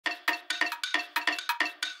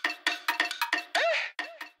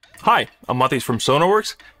Hi, I'm Matis from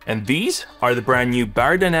Sonarworks, and these are the brand new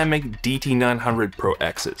beyerdynamic DT900 Pro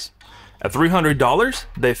X's. At $300,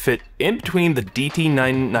 they fit in between the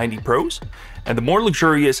DT990 Pros and the more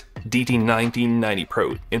luxurious DT1990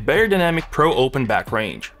 Pro in beyerdynamic Pro open back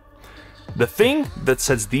range. The thing that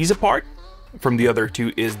sets these apart from the other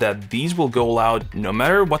two is that these will go loud no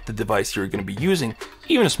matter what the device you're going to be using,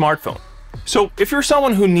 even a smartphone. So if you're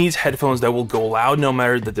someone who needs headphones that will go loud no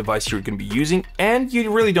matter the device you're going to be using, and you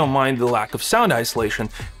really don't mind the lack of sound isolation,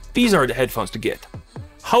 these are the headphones to get.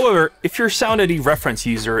 However, if you're a SoundID Reference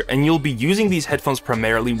user and you'll be using these headphones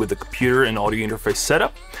primarily with a computer and audio interface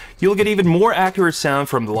setup, you'll get even more accurate sound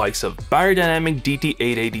from the likes of beyerdynamic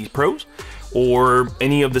DT880 Pros, or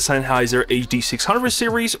any of the Sennheiser HD600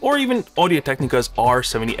 series, or even Audio-Technica's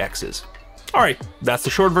R70Xs. Alright, that's the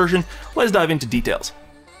short version, let's dive into details.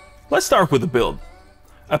 Let's start with the build.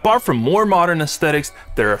 Apart from more modern aesthetics,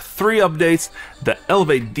 there are 3 updates that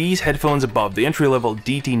elevate these headphones above the entry-level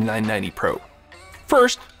DT990 Pro.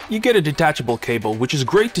 First, you get a detachable cable, which is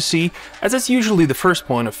great to see as it's usually the first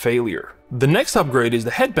point of failure. The next upgrade is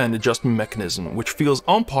the headband adjustment mechanism, which feels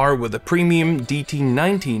on par with the premium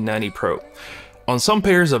DT1990 Pro. On some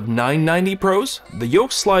pairs of 990 Pros, the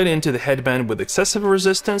yokes slide into the headband with excessive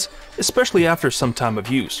resistance, especially after some time of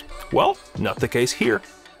use. Well, not the case here.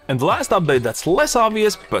 And the last update that's less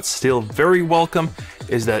obvious, but still very welcome,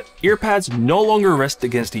 is that earpads no longer rest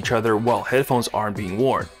against each other while headphones aren't being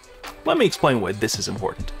worn. Let me explain why this is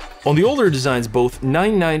important. On the older designs, both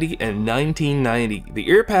 990 and 1990, the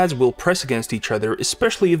earpads will press against each other,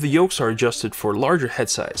 especially if the yokes are adjusted for larger head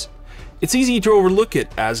size. It's easy to overlook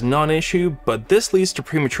it as non-issue, but this leads to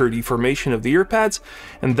premature deformation of the earpads,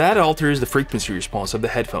 and that alters the frequency response of the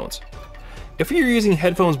headphones. If you're using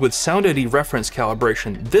headphones with SoundID Reference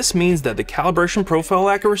calibration, this means that the calibration profile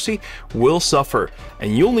accuracy will suffer,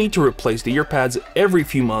 and you'll need to replace the earpads every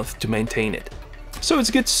few months to maintain it. So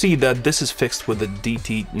it's good to see that this is fixed with the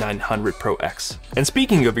DT900 Pro X. And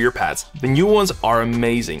speaking of earpads, the new ones are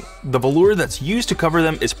amazing. The velour that's used to cover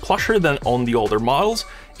them is plusher than on the older models,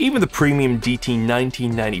 even the premium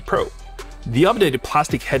DT1990 Pro. The updated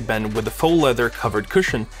plastic headband with the faux leather covered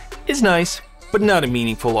cushion is nice, but not a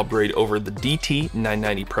meaningful upgrade over the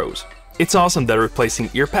DT990 Pros. It's awesome that replacing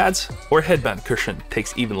earpads or headband cushion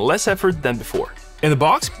takes even less effort than before. In the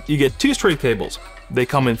box, you get 2 straight cables. They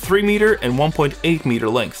come in 3 meter and 1.8 meter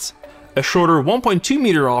lengths. A shorter 1.2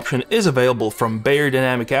 meter option is available from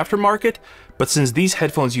beyerdynamic aftermarket, but since these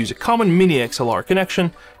headphones use a common mini XLR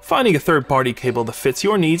connection, finding a third-party cable that fits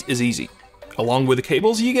your needs is easy. Along with the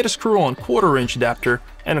cables, you get a screw-on 1/4-inch adapter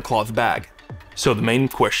and a cloth bag. So the main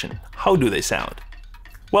question, how do they sound?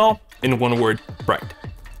 Well, in one word, bright.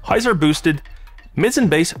 Highs are boosted, mids and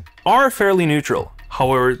bass are fairly neutral,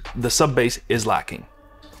 however the sub-bass is lacking.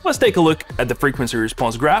 Let's take a look at the frequency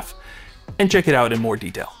response graph and check it out in more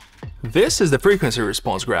detail. This is the frequency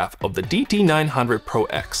response graph of the DT900 Pro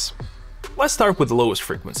X. Let's start with the lowest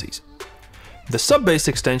frequencies. The sub-bass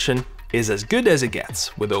extension is as good as it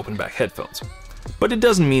gets with open back headphones. But it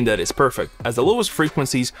doesn't mean that it's perfect, as the lowest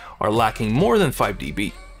frequencies are lacking more than 5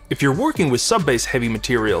 dB. If you're working with sub-bass heavy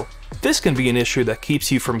material, this can be an issue that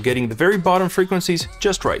keeps you from getting the very bottom frequencies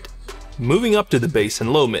just right. Moving up to the bass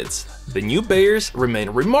and low mids, the new Beyers remain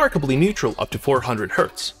remarkably neutral up to 400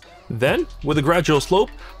 Hz. Then, with a gradual slope,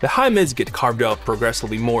 the high mids get carved out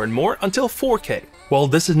progressively more and more until 4K. While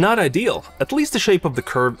this is not ideal, at least the shape of the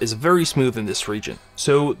curve is very smooth in this region,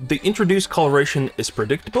 so the introduced coloration is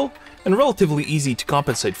predictable and relatively easy to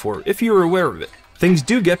compensate for if you're aware of it. Things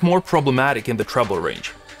do get more problematic in the treble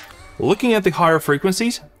range. Looking at the higher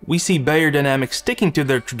frequencies, we see beyerdynamic sticking to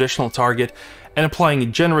their traditional target and applying a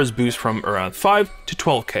generous boost from around 5 to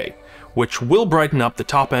 12K, which will brighten up the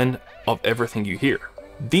top end of everything you hear.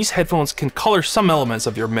 These headphones can color some elements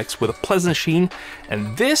of your mix with a pleasant sheen,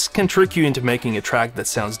 and this can trick you into making a track that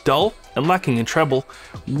sounds dull and lacking in treble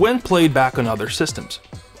when played back on other systems.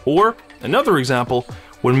 Or, another example,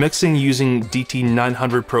 when mixing using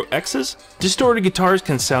DT900 Pro X's, distorted guitars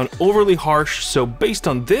can sound overly harsh, so based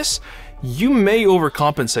on this, you may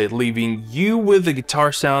overcompensate, leaving you with a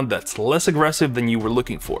guitar sound that's less aggressive than you were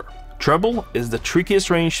looking for. Treble is the trickiest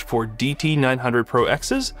range for DT900 Pro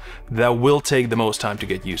X's that will take the most time to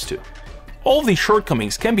get used to. All of these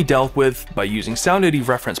shortcomings can be dealt with by using SoundID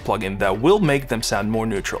Reference plugin that will make them sound more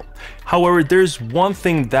neutral. However, there's one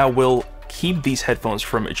thing that will keep these headphones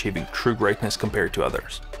from achieving true greatness compared to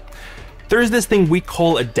others. There is this thing we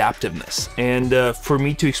call adaptiveness, and for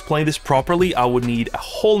me to explain this properly, I would need a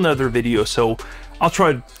whole nother video, so I'll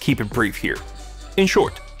try to keep it brief here. In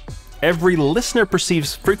short, every listener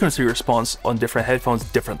perceives frequency response on different headphones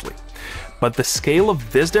differently, but the scale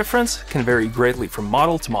of this difference can vary greatly from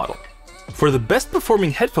model to model. For the best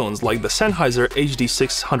performing headphones like the Sennheiser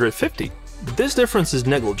HD650, this difference is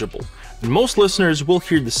negligible, and most listeners will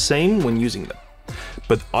hear the same when using them.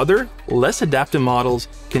 But other, less adaptive models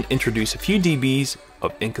can introduce a few dBs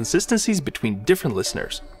of inconsistencies between different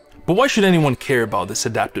listeners. But why should anyone care about this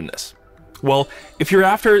adaptiveness? Well, if you're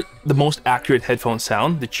after the most accurate headphone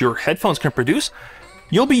sound that your headphones can produce,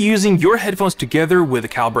 you'll be using your headphones together with a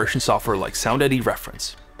calibration software like SoundID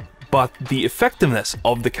Reference. But the effectiveness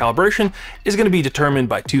of the calibration is going to be determined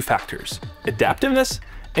by two factors: adaptiveness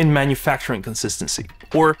and manufacturing consistency.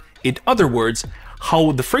 Or, in other words,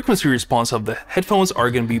 how the frequency response of the headphones are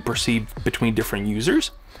going to be perceived between different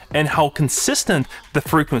users, and how consistent the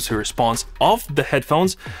frequency response of the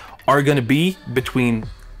headphones are going to be between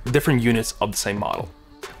different units of the same model.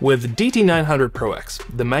 With DT900 Pro X,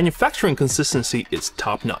 the manufacturing consistency is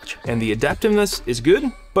top-notch, and the adaptiveness is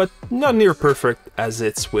good, but not near perfect as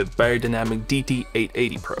it's with beyerdynamic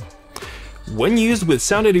DT880 Pro. When used with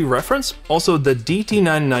SoundID Reference, also the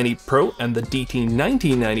DT990 Pro and the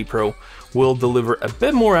DT1990 Pro will deliver a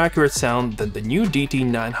bit more accurate sound than the new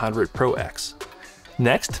DT900 Pro X.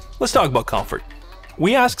 Next, let's talk about comfort.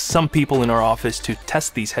 We asked some people in our office to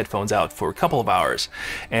test these headphones out for a couple of hours,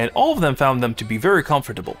 and all of them found them to be very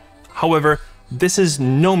comfortable. However, this is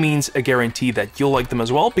no means a guarantee that you'll like them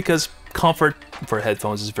as well, because comfort for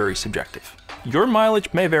headphones is very subjective. Your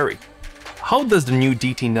mileage may vary. How does the new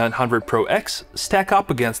DT900 Pro X stack up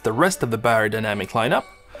against the rest of the beyerdynamic lineup?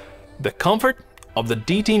 The comfort of the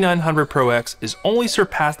DT900 Pro X is only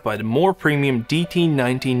surpassed by the more premium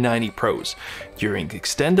DT1990 Pros during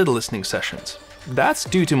extended listening sessions. That's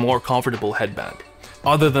due to more comfortable headband.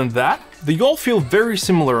 Other than that, they all feel very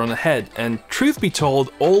similar on the head, and truth be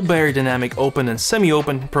told, all beyerdynamic open and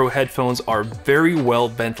semi-open Pro headphones are very well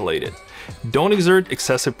ventilated, don't exert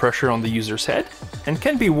excessive pressure on the user's head, and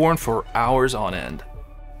can be worn for hours on end.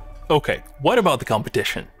 Okay, what about the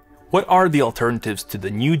competition? What are the alternatives to the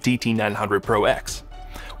new DT900 Pro X?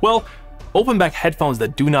 Well, open back headphones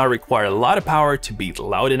that do not require a lot of power to be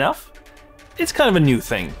loud enough? It's kind of a new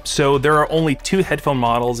thing, so there are only two headphone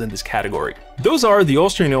models in this category. Those are the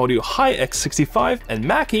Austrian Audio Hi X65 and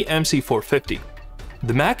Mackie MC450.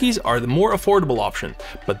 The Mackies are the more affordable option,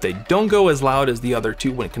 but they don't go as loud as the other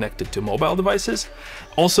two when connected to mobile devices.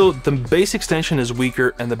 Also, the bass extension is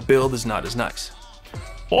weaker and the build is not as nice.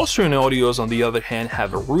 Austrian Audios, on the other hand,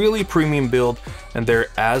 have a really premium build, and they're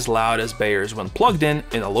as loud as Beyers when plugged in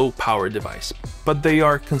a low-power device, but they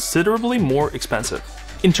are considerably more expensive.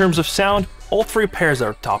 In terms of sound, all three pairs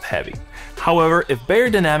are top-heavy. However, if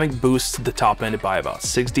beyerdynamic boosts the top end by about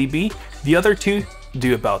 6 dB, the other two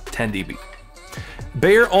do about 10 dB.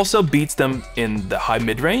 Beyer also beats them in the high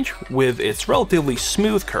mid-range with its relatively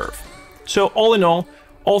smooth curve. So all in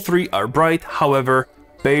all three are bright, however,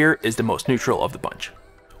 Beyer is the most neutral of the bunch.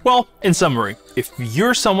 Well, in summary, if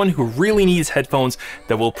you're someone who really needs headphones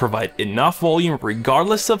that will provide enough volume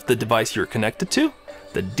regardless of the device you're connected to,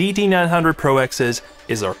 the DT900 Pro X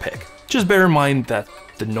is our pick. Just bear in mind that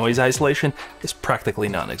the noise isolation is practically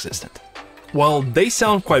non-existent. While they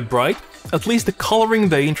sound quite bright, at least the coloring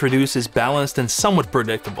they introduce is balanced and somewhat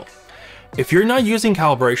predictable. If you're not using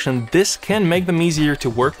calibration, this can make them easier to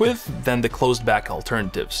work with than the closed-back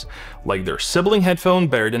alternatives, like their sibling headphone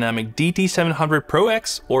beyerdynamic DT700 Pro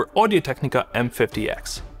X or Audio-Technica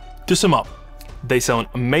M50X. To sum up, they sound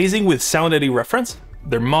amazing with SoundID Reference,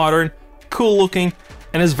 they're modern, cool-looking,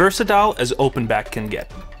 and as versatile as open back can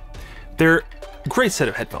get. They're a great set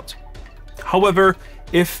of headphones. However,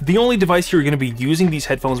 if the only device you're going to be using these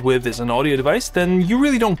headphones with is an audio device, then you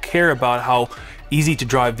really don't care about how easy to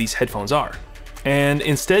drive these headphones are. And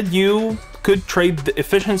instead you could trade the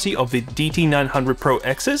efficiency of the DT900 Pro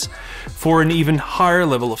X's for an even higher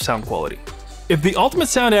level of sound quality. If the ultimate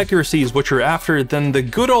sound accuracy is what you're after, then the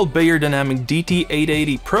good old beyerdynamic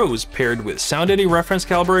DT880 Pros paired with SoundID Reference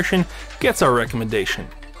calibration gets our recommendation.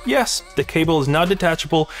 Yes, the cable is not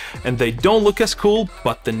detachable and they don't look as cool,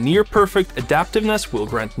 but the near-perfect adaptiveness will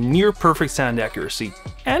grant near-perfect sound accuracy,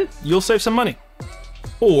 and you'll save some money.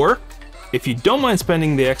 Or, if you don't mind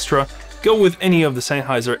spending the extra, go with any of the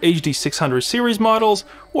Sennheiser HD600 series models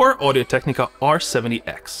or Audio-Technica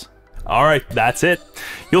R70X. Alright, that's it.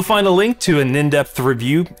 You'll find a link to an in-depth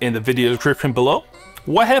review in the video description below.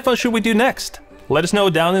 What headphones should we do next? Let us know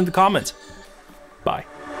down in the comments.